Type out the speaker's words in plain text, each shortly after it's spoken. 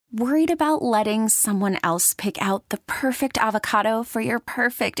Worried about letting someone else pick out the perfect avocado for your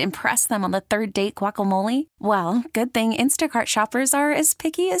perfect impress them on the third date guacamole? Well, good thing Instacart shoppers are as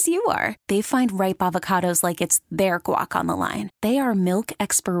picky as you are. They find ripe avocados like it's their guac on the line. They are milk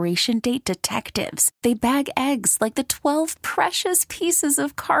expiration date detectives. They bag eggs like the 12 precious pieces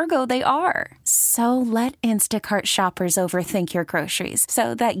of cargo they are. So let Instacart shoppers overthink your groceries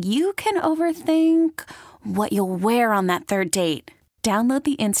so that you can overthink what you'll wear on that third date. Download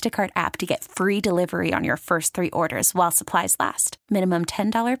the Instacart app to get free delivery on your first 3 orders while supplies last. Minimum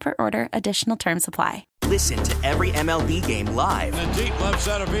 $10 per order. Additional terms apply. Listen to every MLB game live. In the deep left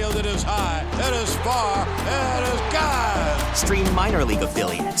center field, it is high, it is far, it is God. Stream minor league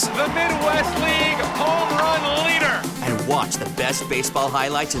affiliates. The Midwest League home run leader. And watch the best baseball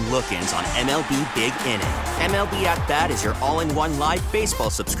highlights and look-ins on MLB Big Inning. MLB At Bat is your all-in-one live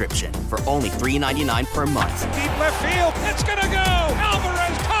baseball subscription for only $3.99 per month. Deep left field, it's gonna go.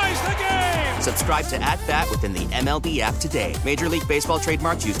 Alvarez ties the game. Subscribe to At Bat within the MLB app today. Major League Baseball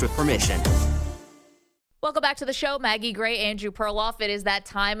trademarks used with permission. Welcome back to the show. Maggie Gray, Andrew Perloff. It is that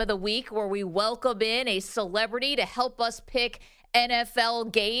time of the week where we welcome in a celebrity to help us pick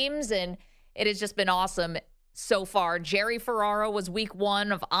NFL games, and it has just been awesome so far. Jerry Ferrara was week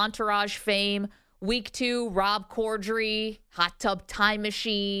 1 of Entourage fame. Week 2, Rob Corddry, Hot Tub Time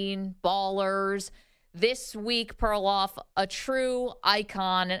Machine, Ballers. This week, Perloff, a true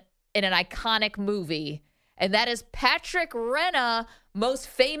icon in an iconic movie, and that is Patrick Renna, most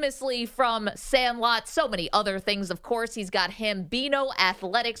famously from Sandlot. So many other things, of course. He's got Hambino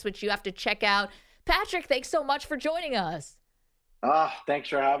Athletics, which you have to check out. Patrick, thanks so much for joining us. Thanks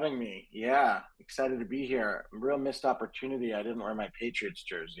for having me. Yeah, excited to be here. Real missed opportunity. I didn't wear my Patriots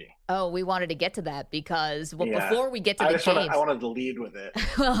jersey. Oh, we wanted to get to that because before we get to the games. I wanted to lead with it.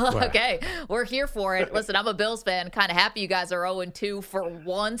 Okay, we're here for it. Listen, I'm a Bills fan. Kind of happy you guys are 0-2 for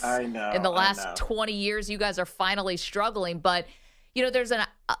once. I know. In the last 20 years, you guys are finally struggling. But, you know, there's an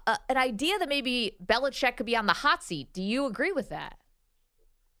idea that maybe Belichick could be on the hot seat. Do you agree with that?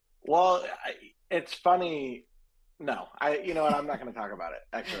 Well, it's funny. No, you know what? I'm not going to talk about it,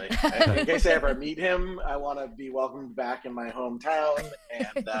 actually. In case I ever meet him, I want to be welcomed back in my hometown.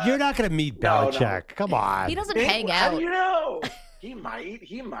 And You're not going to meet Belichick. No. Come on. He doesn't hang out. How do you know? He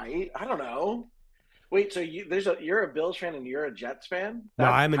might. I don't know. Wait, so you're a Bills fan and you're a Jets fan? No,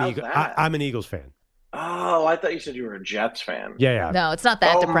 I'm an Eagles fan. Oh, I thought you said you were a Jets fan. Yeah. No, it's not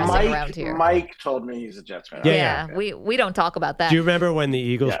that depressing around here. Mike told me he's a Jets fan. Yeah. We don't talk about that. Do you remember when the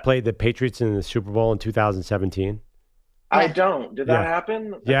Eagles played the Patriots in the Super Bowl in 2017? I don't. Did that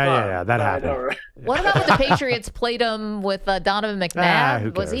happen? Yeah. That happened. What about when the Patriots played him with Donovan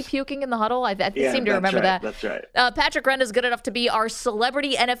McNabb? Was he puking in the huddle? I seem to remember that. That's right. Patrick Renna is good enough to be our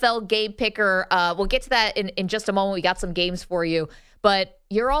celebrity NFL game picker. We'll get to that in just a moment. We got some games for you. But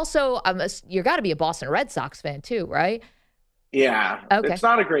you're also, you got to be a Boston Red Sox fan too, right? Yeah. Okay. It's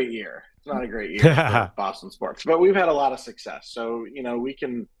not a great year. For Boston sports. But we've had a lot of success. So, you know, we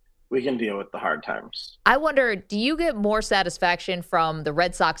can deal with the hard times. I wonder, do you get more satisfaction from the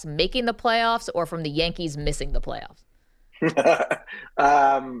Red Sox making the playoffs or from the Yankees missing the playoffs?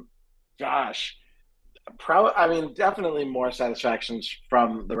 Definitely more satisfactions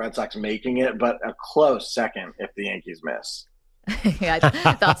from the Red Sox making it, but a close second if the Yankees miss. Yeah,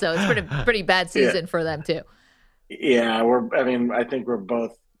 I thought so. It's pretty bad season for them too. Yeah, I think we're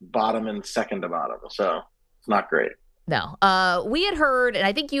both bottom and second to bottom, so it's not great. No. We had heard, and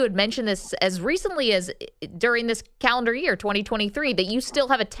I think you had mentioned this as recently as during this calendar year, 2023, that you still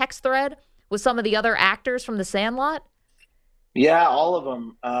have a text thread with some of the other actors from The Sandlot? Yeah, all of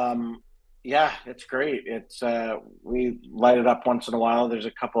them. Yeah, it's great. It's we light it up once in a while. There's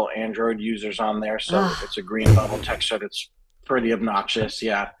a couple Android users on there, so it's a green bubble text thread. It's pretty obnoxious,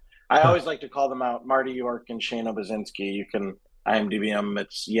 yeah. I always like to call them out. Marty York and Shayna Baczynski. You can IMDb them.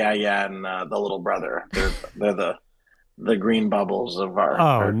 It's and the little brother. They're the green bubbles of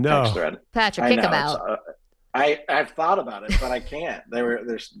our text thread. Patrick, kick them out. I've thought about it, but I can't.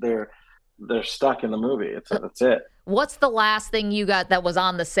 They're stuck in the movie. That's it. What's the last thing you got that was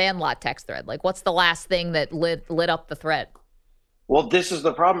on the Sandlot text thread? Like, what's the last thing that lit up the thread? Well, this is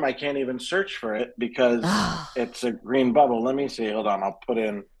the problem. I can't even search for it because it's a green bubble. Let me see. Hold on. I'll put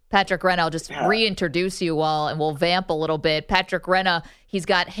in Patrick Renna. I'll just reintroduce you all, and we'll vamp a little bit. Patrick Renna, he's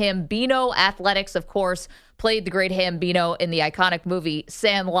got Hambino Athletics, of course, played the great Hambino in the iconic movie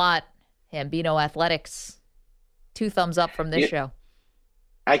Sandlot. Hambino Athletics. 2 thumbs up from this show.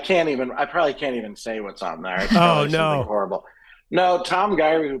 I probably can't even say what's on there. It's no. horrible. No, Tom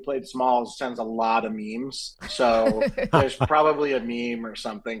Gyrey, who played Smalls, sends a lot of memes. So there's probably a meme or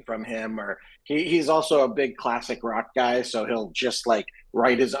something from him. Or he's also a big classic rock guy, so he'll just like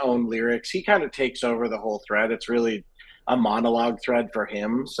write his own lyrics. He kind of takes over the whole thread. It's really a monologue thread for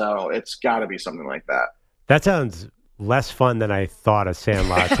him. So it's got to be something like that. That sounds less fun than I thought a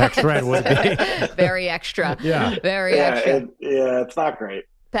Sandlot text thread would be. Very extra. Yeah. Very extra. It's not great.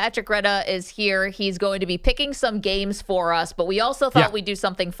 Patrick Renna is here. He's going to be picking some games for us, but we also thought we'd do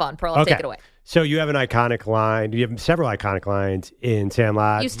something fun. Perloff, take it away. So you have an iconic line. You have several iconic lines in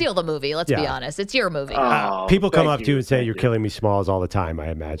Sandlot. You steal the movie, let's be honest. It's your movie. People come up to you and say, you're killing me, Smalls, all the time, I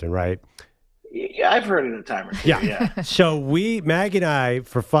imagine, right? Yeah, I've heard it a time or two. Yeah. So Maggie and I,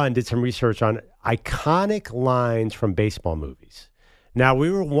 for fun, did some research on iconic lines from baseball movies. Now,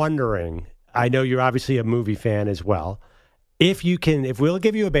 we were wondering, I know you're obviously a movie fan as well. If we'll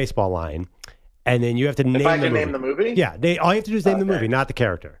give you a baseball line, and then you have to name the movie. If I can name the movie? Yeah. All you have to do is name the movie, not the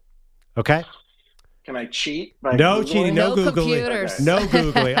character. Okay? Can I cheat? No cheating. No Googling. Computers. No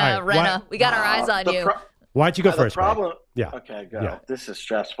Googling. All right. Renna, we got our eyes on you. Why don't you go first? Problem. Yeah. Okay, go. Yeah. This is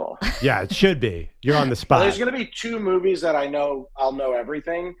stressful. Yeah, it should be. You're on the spot. Well, there's going to be two movies that I'll know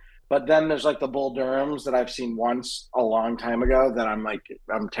everything, but then there's like the Bull Durhams that I've seen once a long time ago that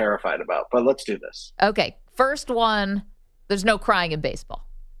I'm terrified about. But let's do this. Okay, first one. There's no crying in baseball.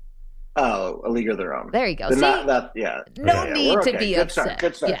 Oh, A League of Their Own. There you go. See? No need to be upset.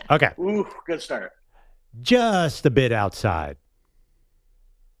 Good start. Yeah. Okay. Ooh, good start. Just a bit outside.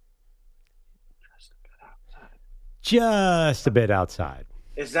 Just a bit outside.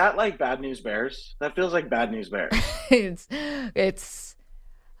 Is that like Bad News Bears? That feels like Bad News Bears. it's.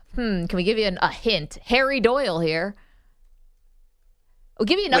 Can we give you a hint? Harry Doyle here. We'll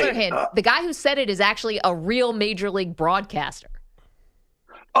give you another hint. The guy who said it is actually a real major league broadcaster.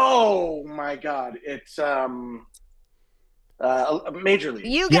 Oh my God! It's Major League.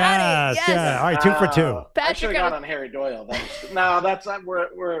 You got it. Yes. Yeah. All right, 2 for 2. I should have gone on Harry Doyle. That's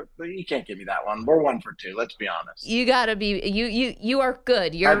we're you can't give me that one. We're 1 for 2. Let's be honest. You gotta be. You are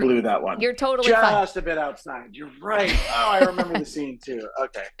good. I blew that one. You're totally just a bit outside. You're right. Oh, I remember the scene too.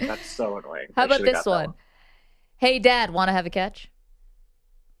 Okay, that's so annoying. How about this one? Hey, Dad, want to have a catch?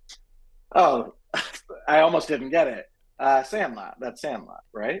 Oh, I almost didn't get it. Sandlot. That's Sandlot,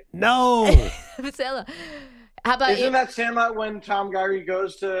 right? No. Sandlot. How about Isn't that Sandlot when Tom Gyrey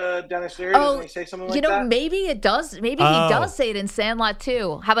goes to Dennis Leary? Doesn't he say something like that? Maybe it does. Maybe he does say it in Sandlot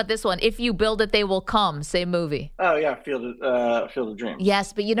too. How about this one? If you build it, they will come. Same movie. Oh yeah, Field of Dreams.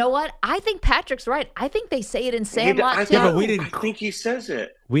 Yes, but you know what? I think Patrick's right. I think they say it in Sandlot too. Yeah, but I think he says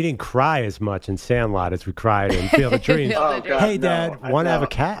it. We didn't cry as much in Sandlot as we cried in Field of Dreams. God, hey, Dad, want to have a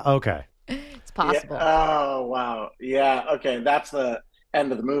cat? Okay. It's possible. Yeah. Oh wow. Yeah. Okay. That's the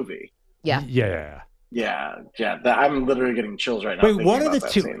end of the movie. Yeah. Yeah. I'm literally getting chills right now. Wait, what are the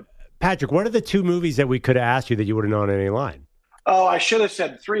two? Scene. Patrick, what are the two movies that we could have asked you that you would have known any line? Oh, I should have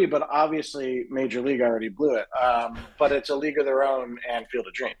said 3, but obviously Major League already blew it. But it's A League of Their Own and Field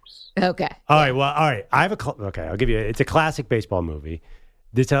of Dreams. Okay. All right. I have I'll give you. It's a classic baseball movie.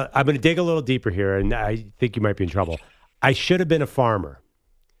 I'm going to dig a little deeper here, and I think you might be in trouble. I Should Have Been a Farmer.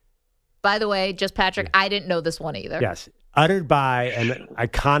 By the way, just Patrick, I didn't know this one either. Yes, uttered by an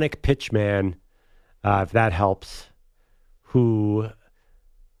iconic pitchman. If that helps, who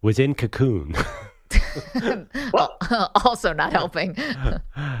was in Cocoon. Well, also not helping.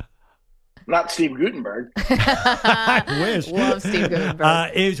 Not Steve Guttenberg. I wish. Love Steve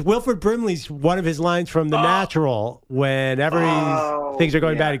Guttenberg. It was Wilford Brimley's one of his lines from The Natural. Whenever things are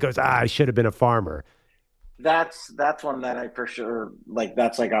going bad, he goes, I should have been a farmer. That's one that I for sure like.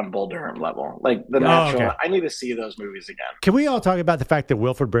 That's like on Bull Durham level, like The Natural. Okay. I need to see those movies again. Can we all talk about the fact that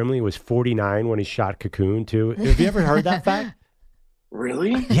Wilford Brimley was 49 when he shot Cocoon too? Have you ever heard that fact?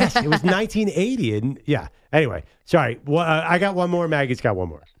 Really? Yes, it was 1980, and yeah. Anyway, sorry. Well, I got one more. Maggie's got one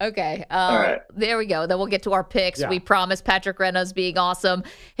more. Okay. All right. There we go. Then we'll get to our picks. Yeah. We promise Patrick Renna's being awesome.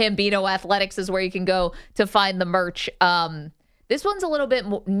 Hambino Athletics is where you can go to find the merch. This one's a little bit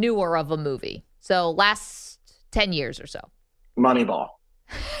newer of a movie. So last 10 years or so. Moneyball.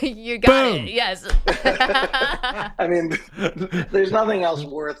 You got it. Yes. I mean, there's nothing else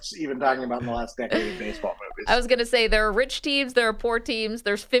worth even talking about in the last decade of baseball movies. I was going to say there are rich teams, there are poor teams,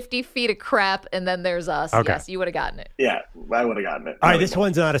 there's 50 feet of crap, and then there's us. Okay. Yes, you would have gotten it. Yeah, I would have gotten it. All right, this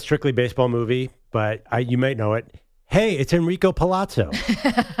one's not a strictly baseball movie, but you might know it. Hey, it's Enrico Palazzo.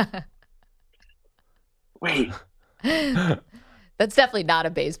 Wait. That's definitely not a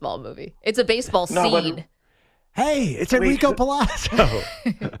baseball movie. It's a baseball scene. Hey, it's Enrico Palazzo.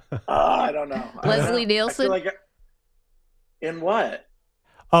 I don't know. Leslie Nielsen? In what?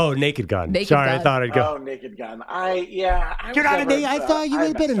 Oh, Naked Gun. Sorry, I thought I'd go. Oh, Naked Gun. You're not I thought you would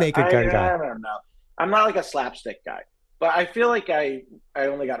have been a Naked Gun guy. I don't know. I'm not like a slapstick guy. But I feel like I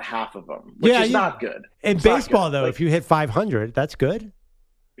only got half of them, which is not good. In baseball, though, if you hit 500, that's good.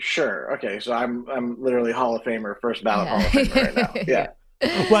 Sure. Okay. So I'm literally Hall of Famer, first ballot Hall of Famer right now. Yeah.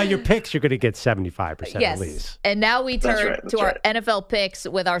 Well, your picks, you're going to get 75% at least. And now we turn to our NFL picks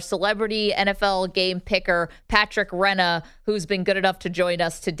with our celebrity NFL game picker, Patrick Renna, who's been good enough to join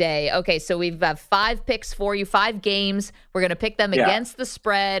us today. Okay, so we've got 5 picks for you, 5 games. We're going to pick them against the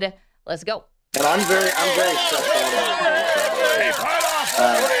spread. Let's go. And I'm very stressed out.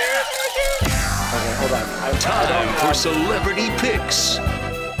 Okay, hold on. Time for celebrity picks.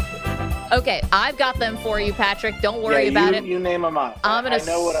 Okay, I've got them for you, Patrick. Don't worry about it. You name them up.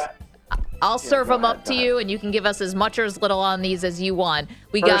 I'll serve them up to you, and you can give us as much or as little on these as you want.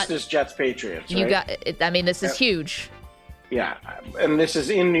 First is Jets Patriots. Right? This is huge. Yeah, and this is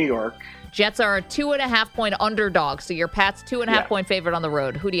in New York. Jets are a 2.5-point underdog, so your Pat's 2.5-point favorite on the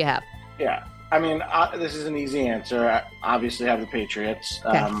road. Who do you have? Yeah, I mean, this is an easy answer. I obviously have the Patriots.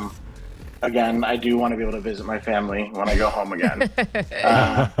 Okay. Again, I do want to be able to visit my family when I go home again.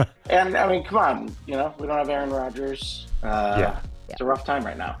 And, I mean, come on. We don't have Aaron Rodgers. It's a rough time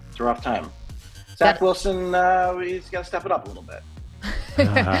right now. It's a rough time. Zach Wilson, he's got to step it up a little bit.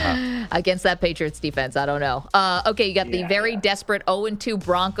 Against that Patriots defense, I don't know. Okay, you got the very desperate 0-2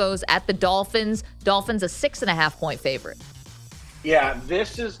 Broncos at the Dolphins. Dolphins a 6.5-point favorite. Yeah,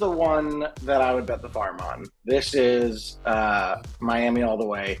 this is the one that I would bet the farm on. This is Miami all the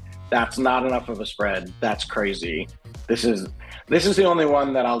way. That's not enough of a spread. That's crazy. This is the only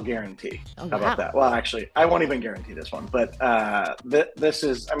one that I'll guarantee. How about that? Well, actually, I won't even guarantee this one. But this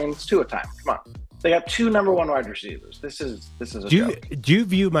is, I mean, it's 2 a time. Come on. They got 2 number 1 wide receivers. This is a joke. Do you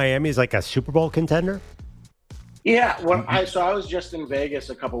view Miami as like a Super Bowl contender? Yeah. I was just in Vegas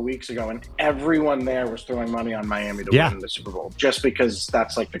a couple weeks ago, and everyone there was throwing money on Miami to win the Super Bowl, just because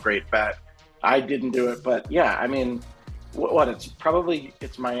that's like the great bet. I didn't do it, but yeah, I mean,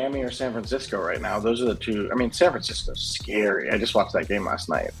 it's Miami or San Francisco right now. Those are the 2. I mean, San Francisco's scary. I just watched that game last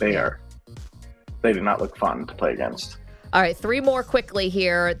night. They do not look fun to play against. All right, 3 more quickly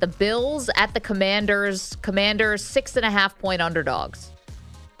here. The Bills at the Commanders. Commanders 6.5-point underdogs.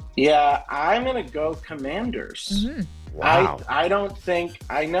 Yeah, I'm going to go Commanders. Mm-hmm. Wow.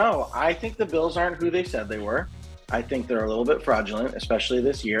 I think the Bills aren't who they said they were. I think they're a little bit fraudulent, especially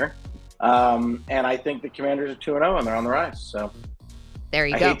this year. And I think the Commanders are 2-0 and they're on the rise. So there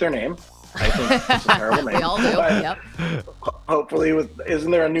you go. I hate their name. I think it's a terrible name. We all do. Yep. Hopefully,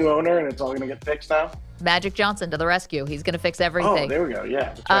 isn't there a new owner and it's all going to get fixed now? Magic Johnson to the rescue. He's going to fix everything. Oh, there we go.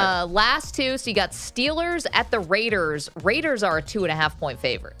 Yeah. That's right. Last 2. So you got Steelers at the Raiders. Raiders are a 2.5-point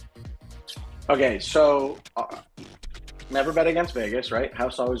favorite. Okay, so never bet against Vegas, right?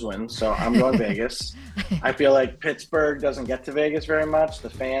 House always wins. So I'm going Vegas. I feel like Pittsburgh doesn't get to Vegas very much. The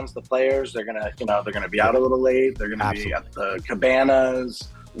fans, the players, they're gonna be out a little late. They're gonna be at the cabanas.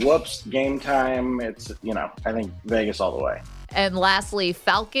 Whoops, game time. It's I think Vegas all the way. And lastly,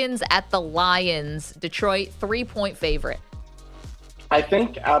 Falcons at the Lions. Detroit 3-point favorite. I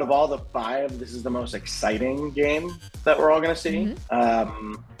think out of all the 5, this is the most exciting game that we're all going to see.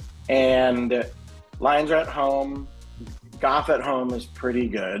 Mm-hmm. And Lions are at home. Goff at home is pretty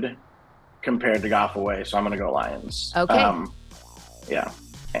good compared to Goff away, so I'm going to go Lions. Okay. Yeah.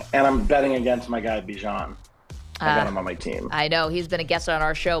 And I'm betting against my guy Bijan. I got him on my team. I know. He's been a guest on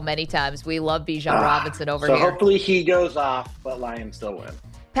our show many times. We love Bijan Robinson over here. So hopefully he goes off, but Lions still win.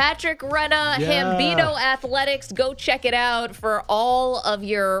 Patrick Renna, Hambino Athletics. Go check it out for all of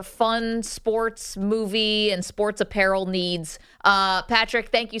your fun sports movie and sports apparel needs. Patrick,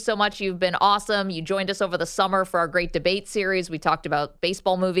 thank you so much. You've been awesome. You joined us over the summer for our great debate series. We talked about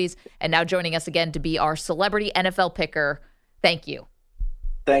baseball movies, and now joining us again to be our celebrity NFL picker. Thank you.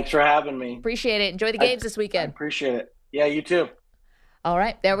 Thanks for having me. Appreciate it. Enjoy the games this weekend. I appreciate it. Yeah, you too. All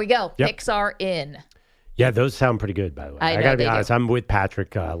right, there we go. Yep. Picks are in. Yeah, those sound pretty good, by the way. I got to be honest. I'm with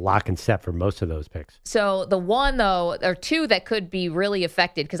Patrick, lock and set for most of those picks. So the one, though, or 2 that could be really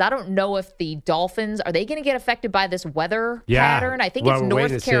affected, because I don't know if the Dolphins, are they going to get affected by this weather pattern? I think it's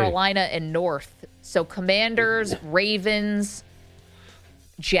North Carolina and North. So Commanders, Ravens,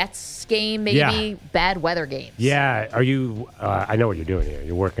 Jets game, maybe bad weather games. Yeah. Are you, I know what you're doing here.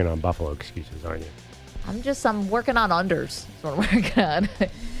 You're working on Buffalo excuses, aren't you? I'm working on unders. That's what I'm working on.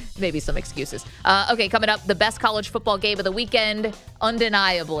 Maybe some excuses. Okay, coming up, the best college football game of the weekend,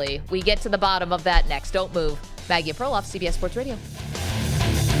 undeniably. We get to the bottom of that next. Don't move. Maggie and Perloff, CBS Sports Radio.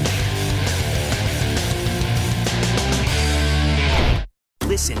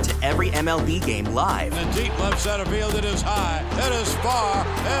 Listen to every MLB game live. In the deep left center field, it is high, it is far,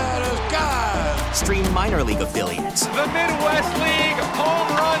 stream minor league affiliates, The Midwest League home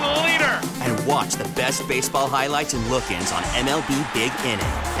run leader. and watch the best baseball highlights and look-ins on MLB Big Inning.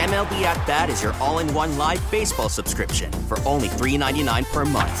 MLB At Bat is your all-in-one live baseball subscription for only $3.99 per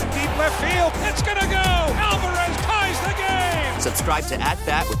month. Deep left field. It's going to go. Alvarez ties the game. Subscribe to At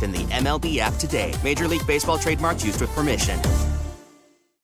Bat within the MLB app today. Major League Baseball trademarks used with permission.